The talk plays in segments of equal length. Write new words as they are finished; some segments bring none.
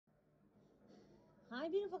Hi,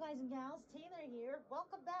 beautiful guys and gals. Taylor here.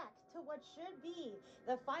 Welcome back to what should be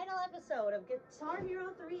the final episode of Guitar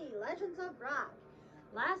Hero 3 Legends of Rock.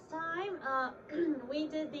 Last time, we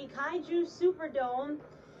did the Kaiju Superdome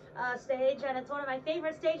stage, and it's one of my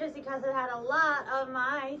favorite stages because it had a lot of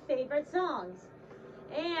my favorite songs.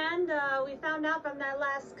 And we found out from that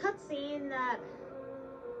last cutscene that,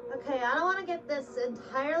 okay, I don't want to get this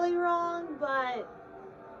entirely wrong, but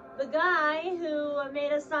the guy who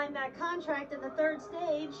made us sign that contract in the third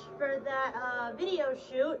stage for that video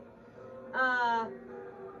shoot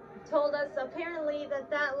told us apparently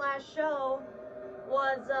that last show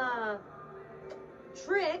was a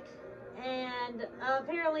trick, and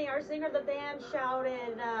apparently our singer of the band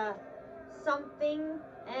shouted something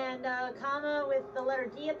and comma with the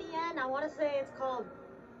letter D at the end. I want to say it's called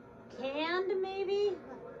canned, maybe.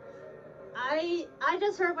 I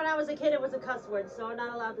just heard when I was a kid it was a cuss word, so I'm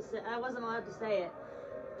not allowed to say. I wasn't allowed to say it.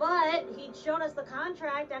 But he showed us the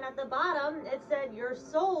contract, and at the bottom it said, "Your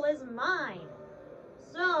soul is mine."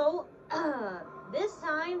 So this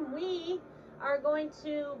time we are going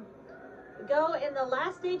to go in the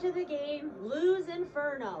last stage of the game, lose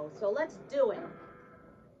Inferno. So let's do it.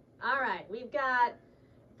 All right, we've got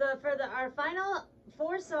our final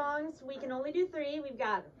 4 songs. We can only do 3. We've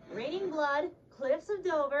got Raining Blood, Cliffs of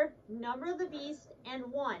Dover, Number of the Beast,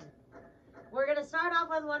 and One. We're gonna start off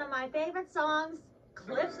with one of my favorite songs,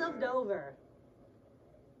 Cliffs of Dover.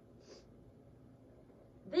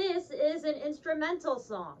 This is an instrumental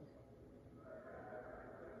song.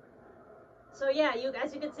 So yeah,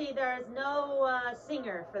 as you can see, there is no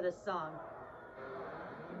singer for this song.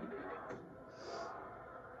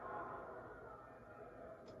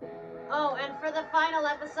 Oh, and for the final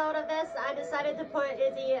episode of this, I decided to put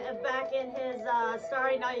Izzy back in his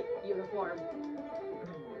Starry Night uniform.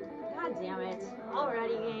 God damn it.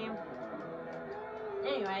 Already, game.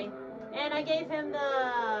 Anyway, and I gave him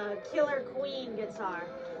the Killer Queen guitar.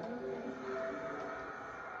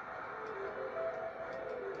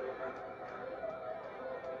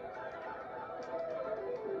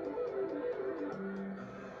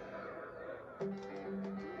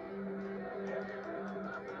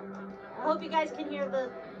 I hope you guys can hear the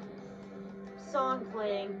song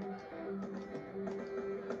playing.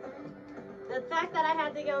 The fact that I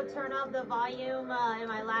had to go turn up the volume in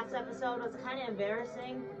my last episode was kind of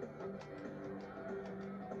embarrassing.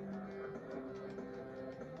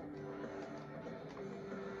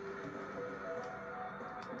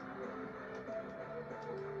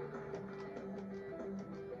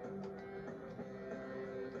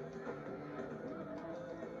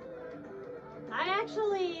 I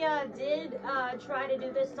actually did try to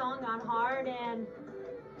do this song on hard, and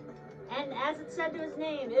as it said to his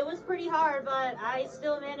name, it was pretty hard, but I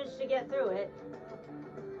still managed to get through it.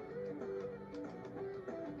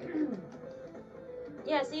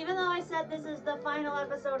 Yes, even though I said this is the final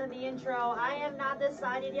episode in the intro, I have not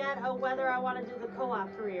decided yet of whether I want to do the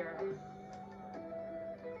co-op career.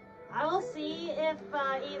 I will see if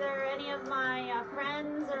either any of my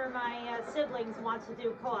friends or my siblings want to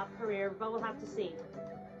do co-op career, but we'll have to see.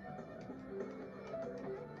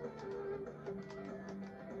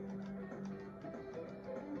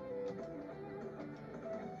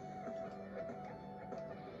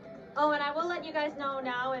 Oh, and I will let you guys know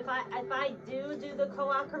now, if I do the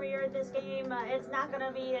co-op career in this game, it's not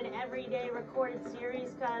gonna be an everyday recorded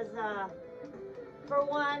series, because for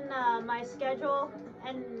one, my schedule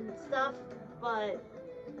and stuff, but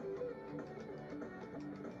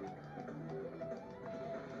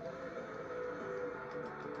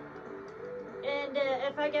and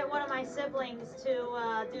if I get one of my siblings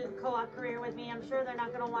to do the co-op career with me, I'm sure they're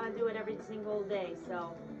not gonna want to do it every single day,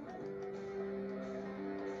 so.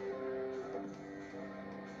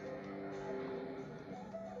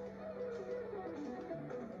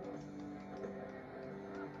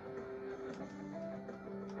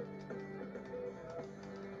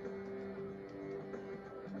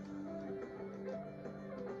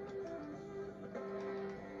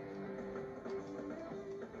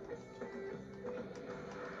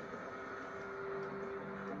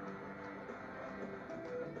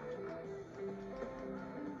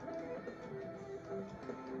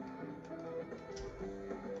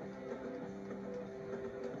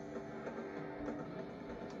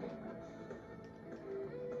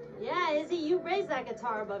 Yeah, Izzy, you raised that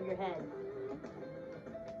guitar above your head.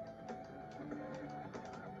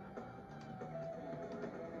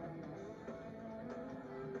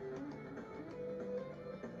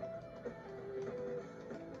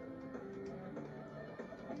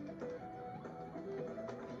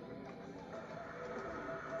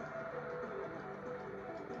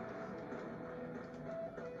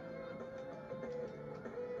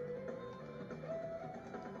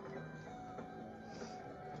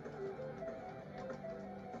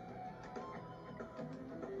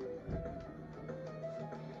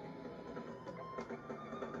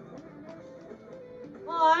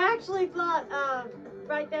 actually thought,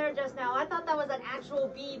 right there just now, I thought that was an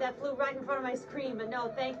actual bee that flew right in front of my screen, but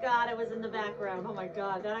no, thank God it was in the background. Oh my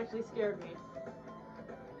God, that actually scared me.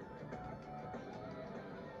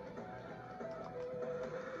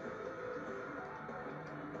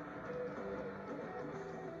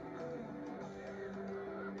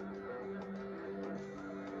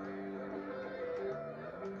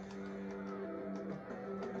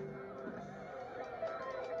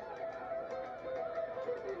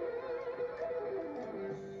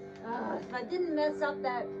 If I didn't mess up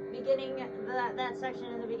that beginning, that section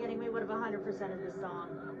in the beginning, we would have 100% of this song.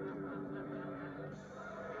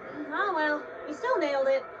 Oh well, we still nailed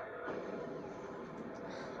it.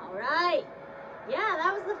 Alright. Yeah,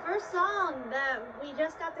 that was the first song that we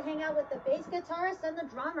just got to hang out with the bass guitarist and the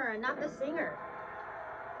drummer and not the singer.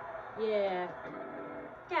 Yeah.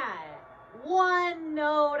 God. One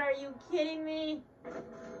note, are you kidding me?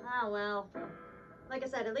 Oh well. Like I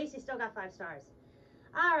said, at least he still got 5 stars.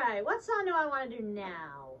 Alright, what song do I want to do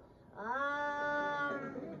now?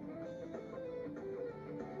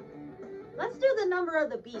 Let's do the Number of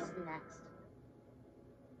the Beast next.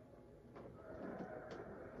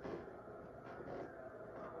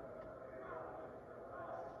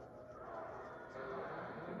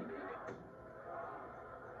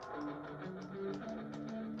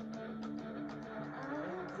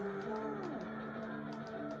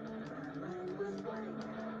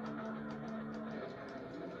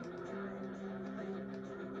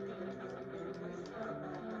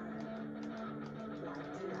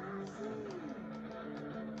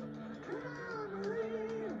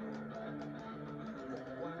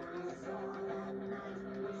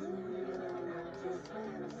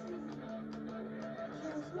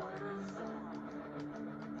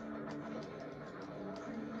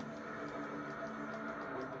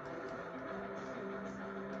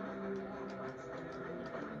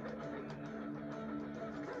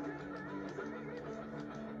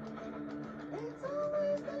 It's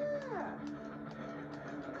always there.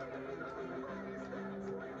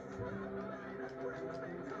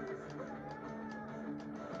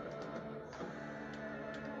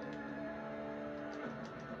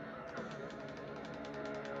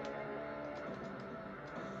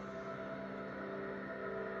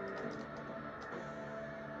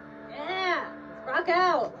 Yeah, rock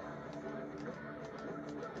out.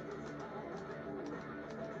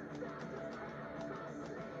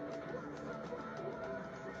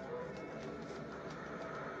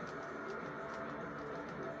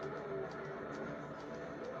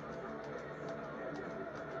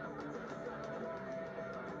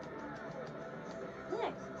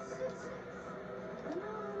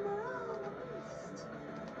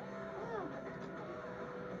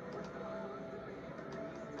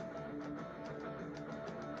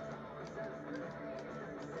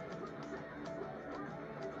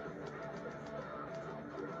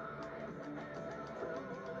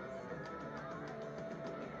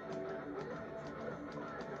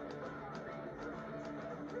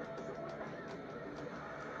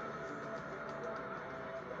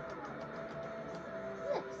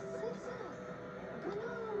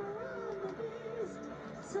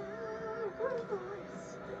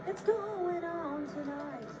 Sacrifice, it's going on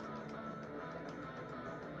tonight.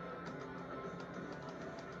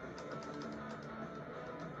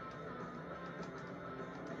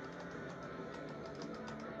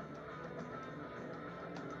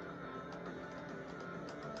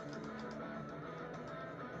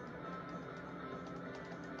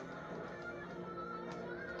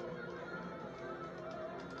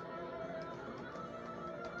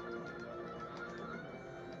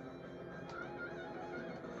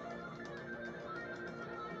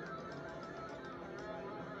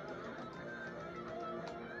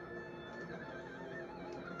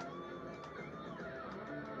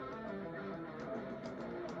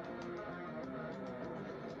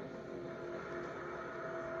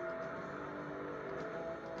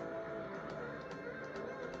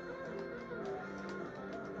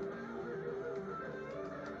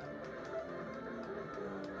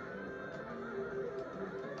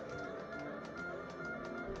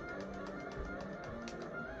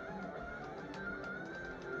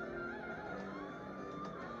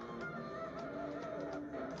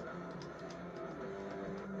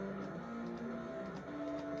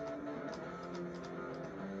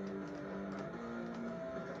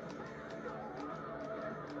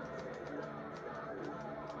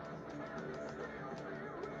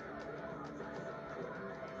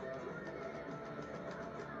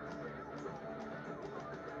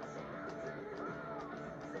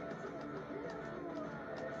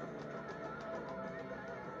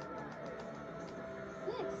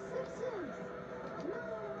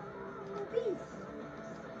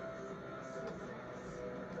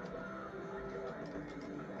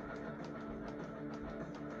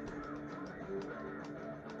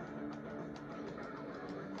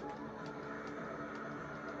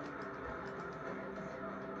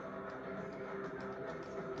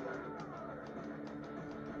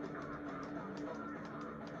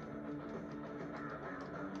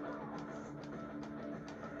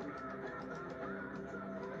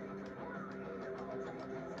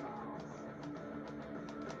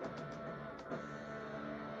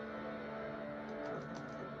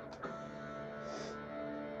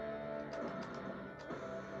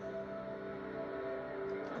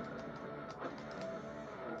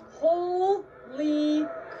 Holy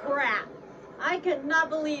crap. I could not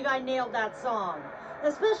believe I nailed that song.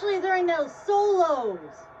 Especially during those solos.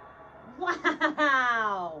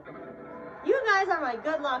 Wow. You guys are my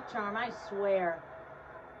good luck charm, I swear.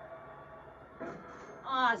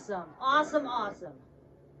 Awesome. Awesome, awesome.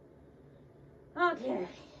 Okay.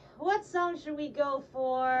 What song should we go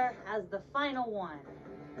for as the final one?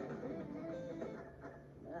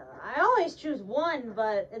 I always choose one,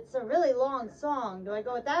 but it's a really long song. Do I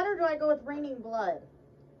go with that or do I go with Raining Blood?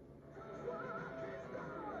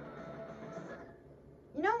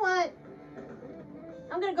 You know what?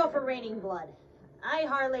 I'm gonna go for Raining Blood. I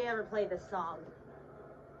hardly ever play this song.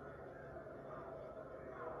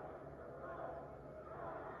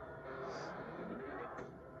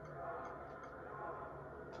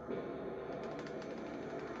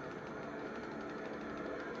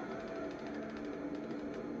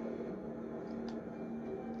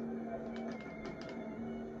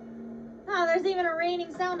 Oh, there's even a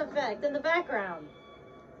raining sound effect in the background.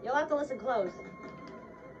 You'll have to listen close.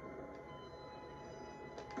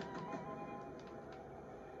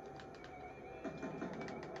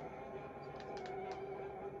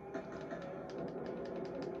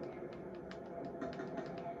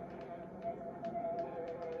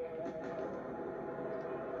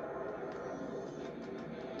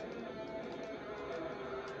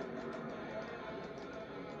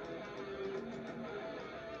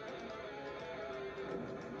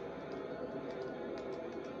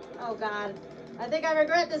 Oh God, I think I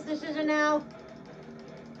regret this decision now.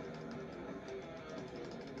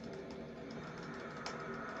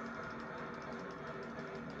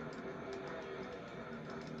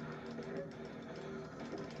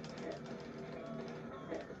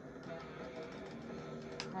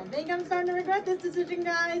 I think I'm starting to regret this decision,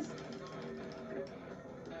 guys.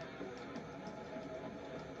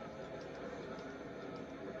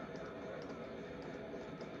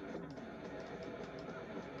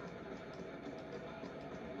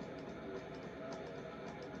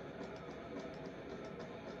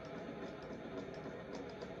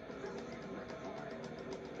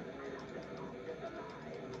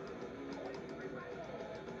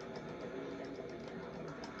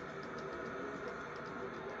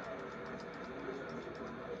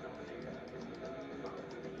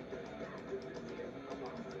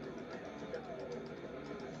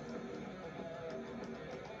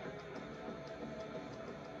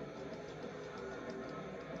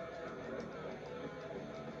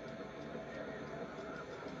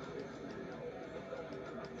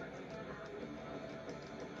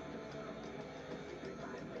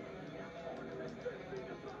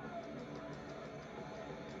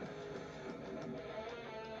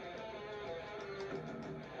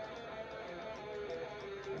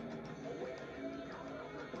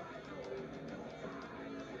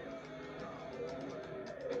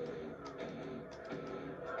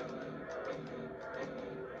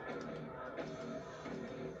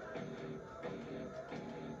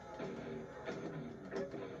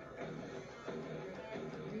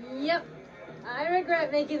 Yep, I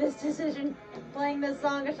regret making this decision, playing this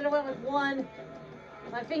song. I should have went with one.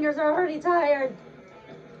 My fingers are already tired.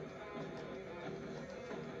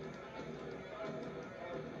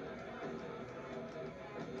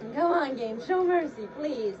 Come on, game, show mercy,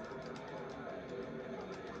 please.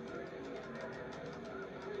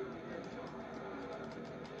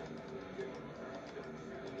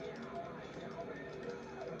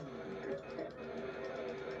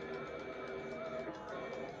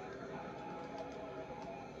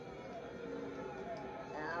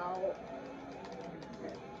 Ow.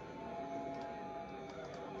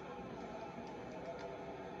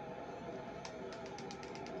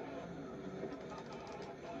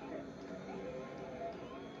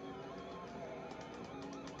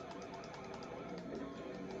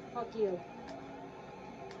 Fuck you.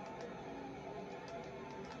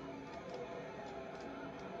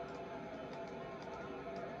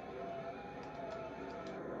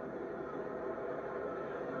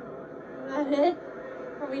 that it?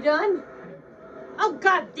 Are we done? Oh,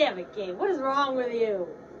 god damn it, Gabe. What is wrong with you?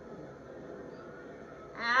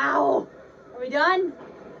 Ow! Are we done?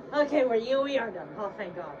 Okay, we are done. Oh,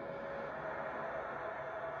 thank God.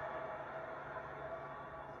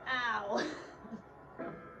 Ow.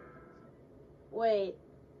 Wait.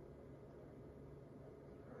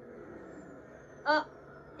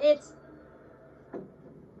 It's...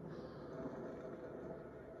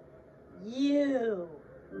 you.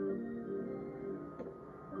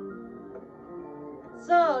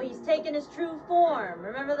 So, he's taken his true form.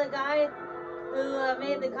 Remember the guy who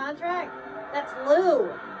made the contract? That's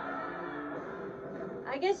Lou.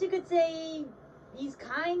 I guess you could say he's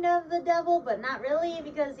kind of the devil, but not really,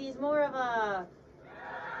 because he's more of a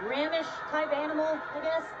ramish type animal, I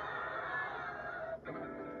guess.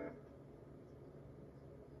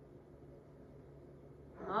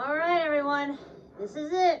 Alright, everyone. This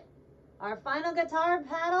is it. Our final guitar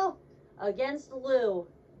battle against Lou,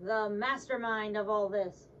 the mastermind of all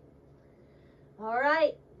this.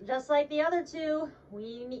 Alright, just like the other two,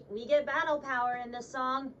 we get battle power in this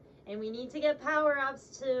song, and we need to get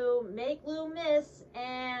power-ups to make Lou miss,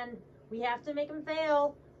 and we have to make him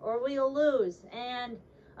fail, or we'll lose. And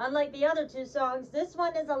unlike the other two songs, this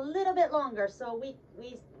one is a little bit longer, so we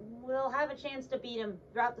will have a chance to beat him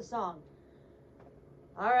throughout the song.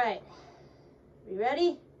 Alright, we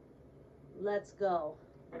ready? Let's go.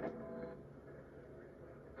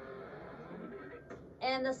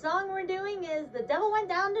 And the song we're doing is "The Devil Went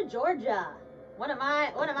Down to Georgia," one of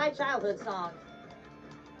my childhood songs.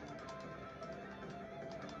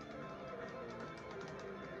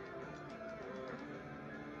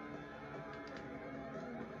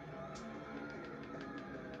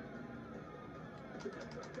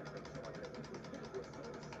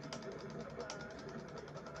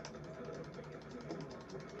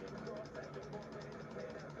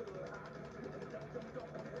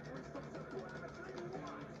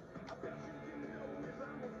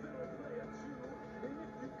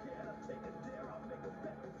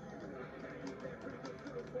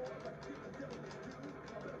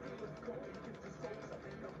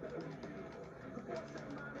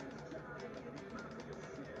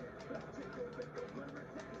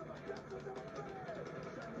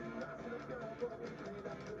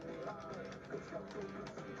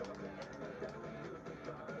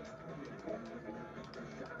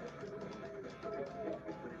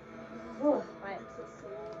 Whew, my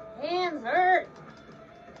hands hurt.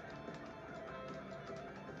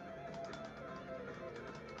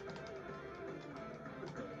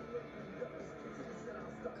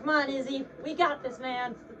 Come on, Izzy. We got this,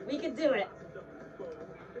 man. We can do it.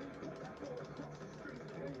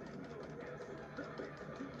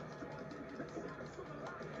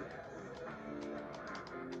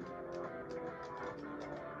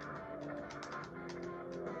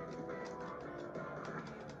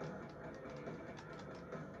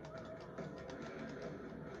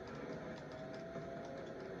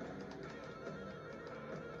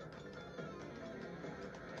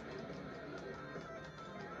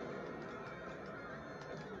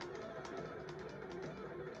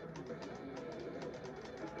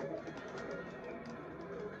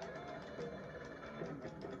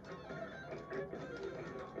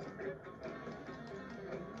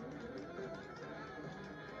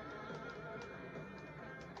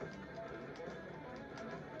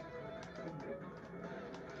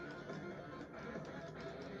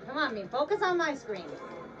 Come on, me. Focus on my screen.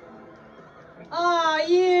 Oh,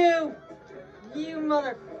 you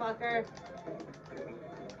motherfucker.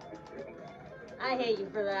 I hate you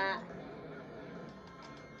for that.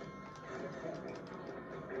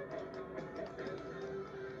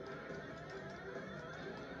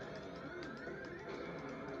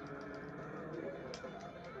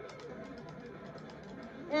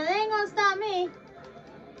 Yeah, they ain't gonna stop me.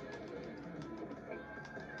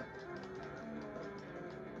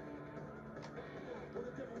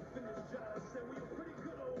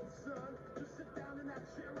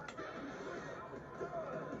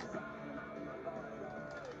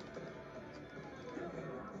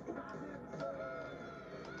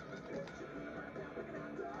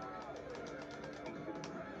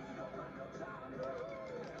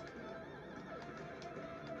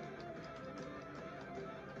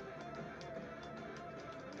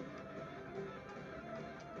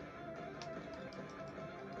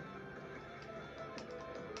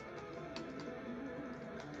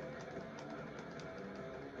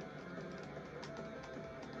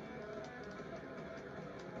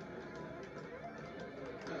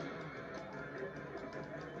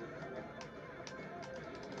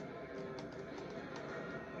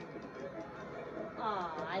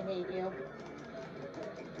 Aw, I hate you.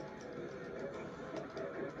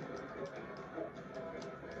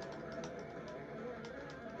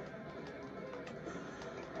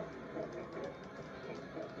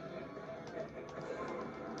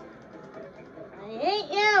 I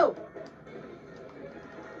hate you!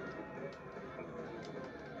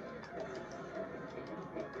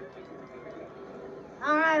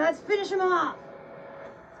 Alright, let's finish him off.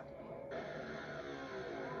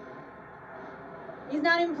 He's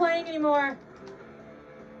not even playing anymore.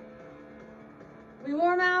 We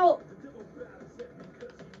wore him out.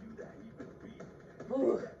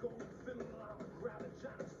 Ooh.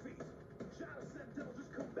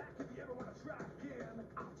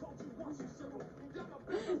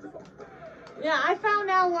 Yeah, I found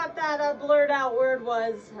out what that blurred out word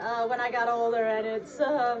was when I got older, and it's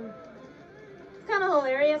kind of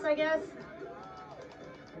hilarious, I guess.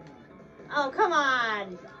 Oh, come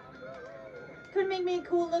on. Couldn't make me a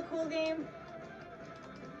cool game.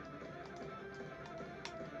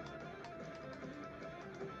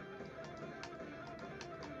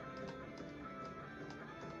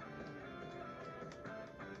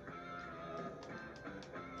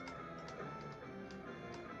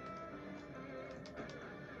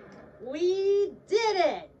 We did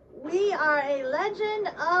it! We are a legend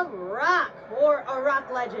of rock, or a rock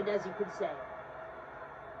legend, as you could say.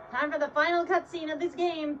 Time for the final cutscene of this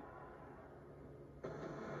game.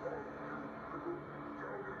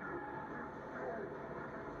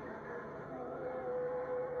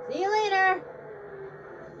 See you later!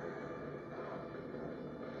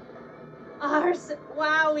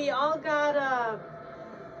 Wow, we all got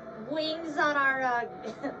wings on our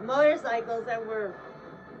motorcycles, and we're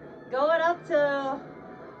going up to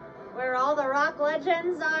where all the rock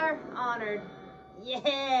legends are honored.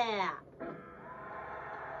 Yeah!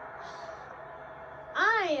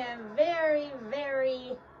 I am very,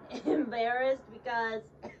 very embarrassed because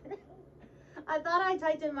I thought I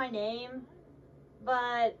typed in my name,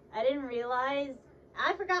 but I didn't realize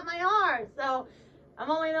I forgot my R, so I'm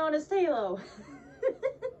only known as Talo.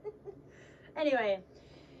 Anyway,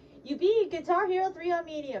 you beat Guitar Hero 3 on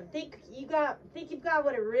medium. Think you've got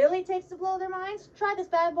what it really takes to blow their minds? Try this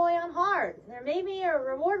bad boy on hard. There may be a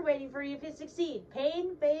reward waiting for you if you succeed.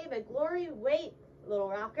 Pain, babe, and glory wait, little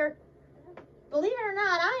rocker. Believe it or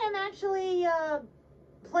not, I am actually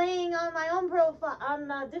playing on my own profile, on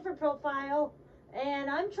a different profile, and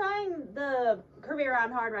I'm trying the career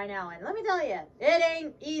on hard right now, and let me tell you, it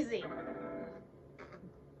ain't easy.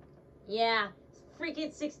 Yeah,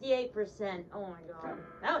 freaking 68%. Oh my god,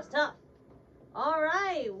 that was tough.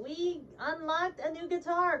 Alright, we unlocked a new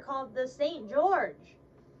guitar called the St. George.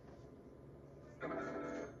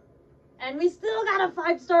 And we still got a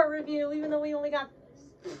 5-star review, even though we only got...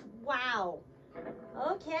 Wow.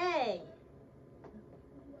 Okay.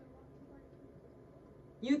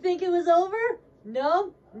 You think it was over?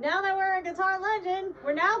 No. Now that we're a guitar legend,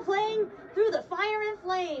 we're now playing Through the Fire and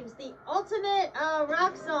Flames, the ultimate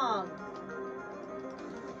rock song.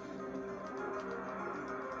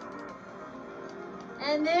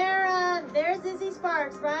 And there's Izzy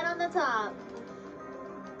Sparks right on the top.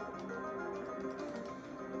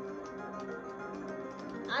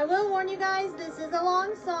 I will warn you guys, this is a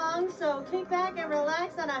long song, so kick back and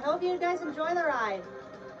relax, and I hope you guys enjoy the ride.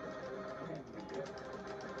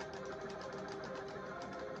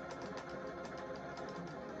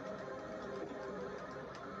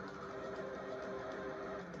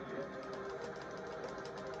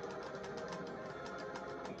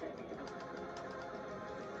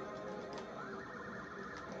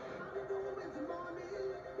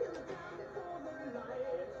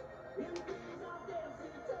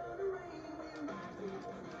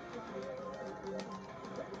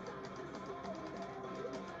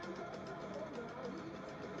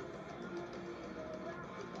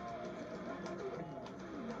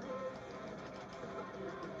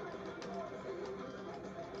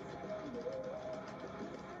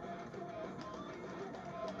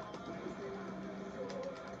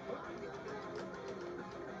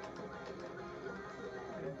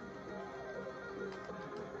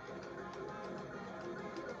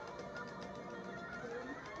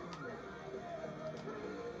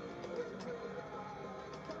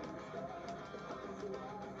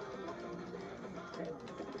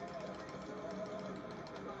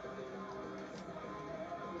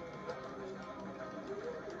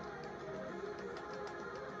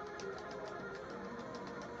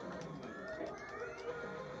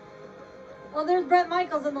 Well, there's Bret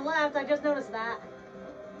Michaels on the left. I just noticed that.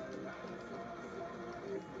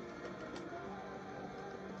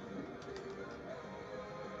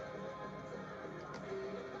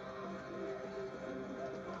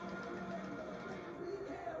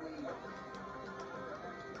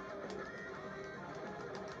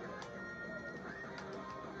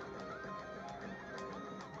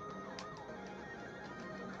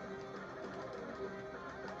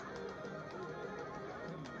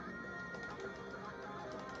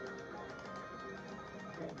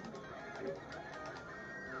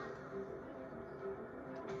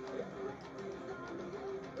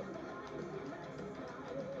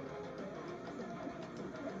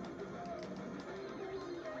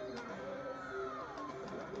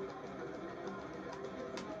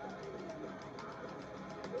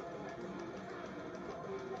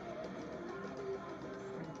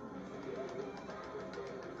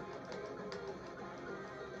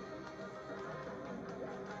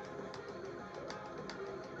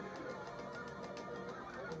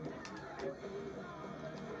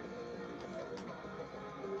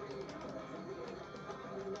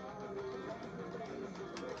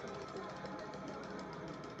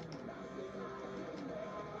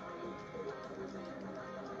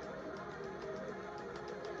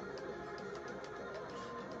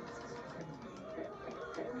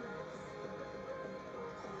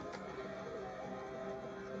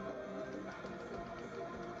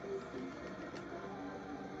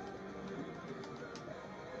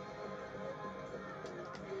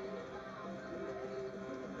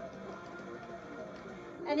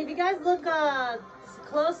 And if you guys look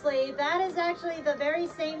closely, that is actually the very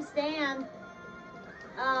same stand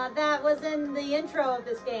that was in the intro of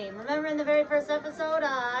this game. Remember in the very first episode,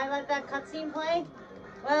 I let that cutscene play?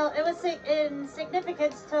 Well, it was in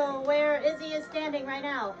significance to where Izzy is standing right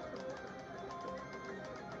now.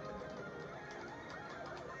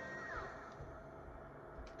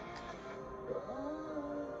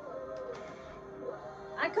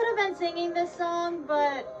 I could have been singing this song,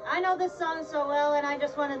 but I know this song so well and I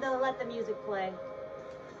just wanted to let the music play.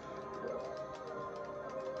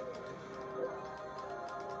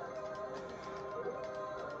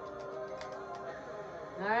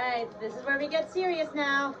 Alright, this is where we get serious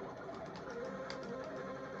now.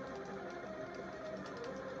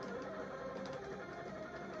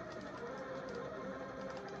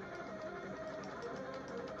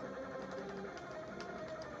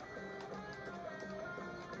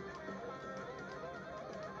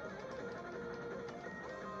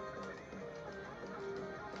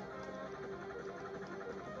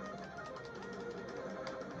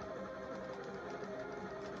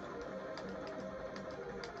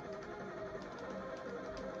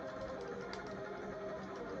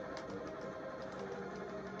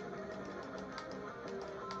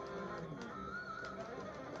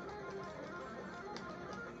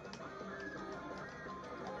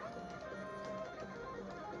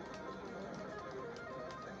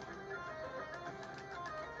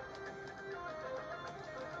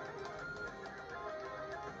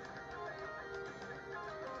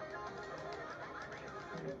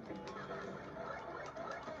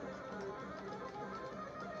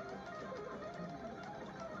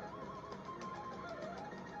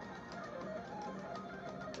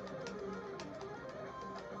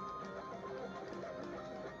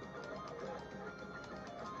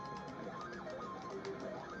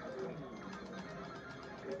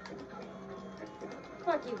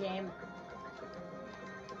 Fuck you, game.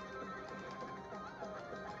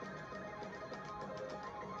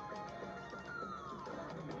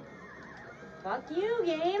 Fuck you,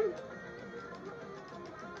 game.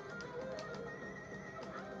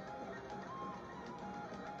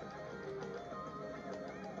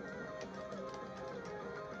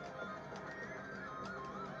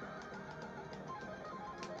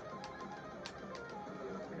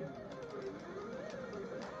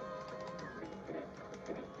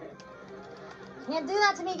 Can't do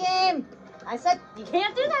that to me, game. I said you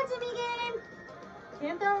can't do that to me, game.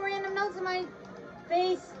 Can't throw random notes in my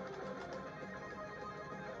face.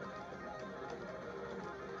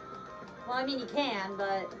 Well, I mean you can,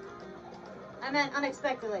 but I meant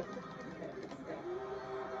unexpectedly.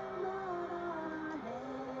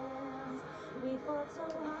 We fought so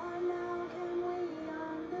hard, now can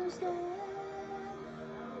we understand?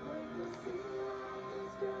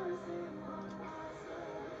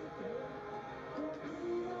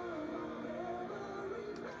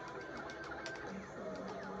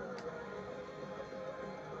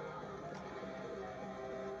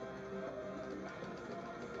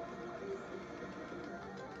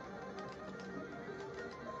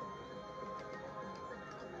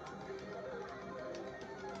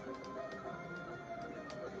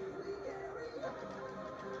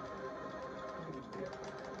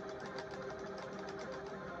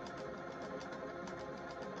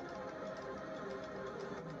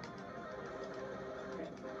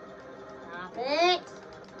 Stop it!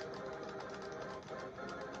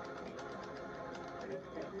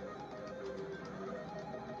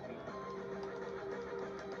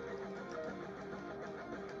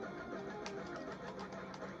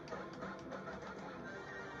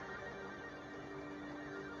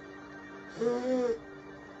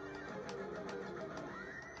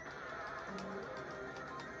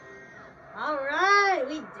 Alright,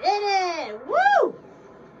 we did it! Woo!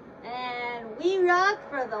 And we rock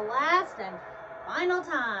for the last and final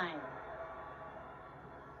time.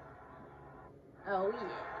 Oh yeah.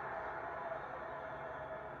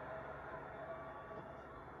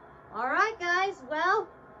 Alright guys, well,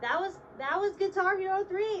 that was Guitar Hero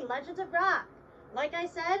 3, Legends of Rock. Like I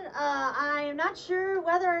said, I am not sure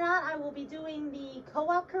whether or not I will be doing the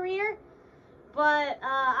co-op career, but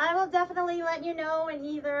I will definitely let you know in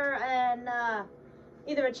either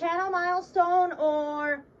a channel milestone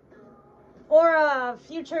or a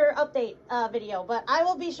future update video, but I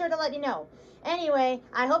will be sure to let you know. Anyway,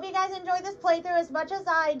 I hope you guys enjoyed this playthrough as much as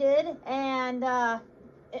I did, and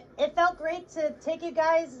it felt great to take you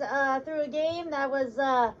guys through a game that was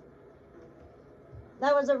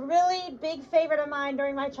a really big favorite of mine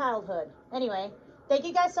during my childhood. Anyway, thank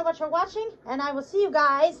you guys so much for watching, and I will see you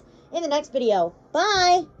guys in the next video.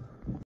 Bye!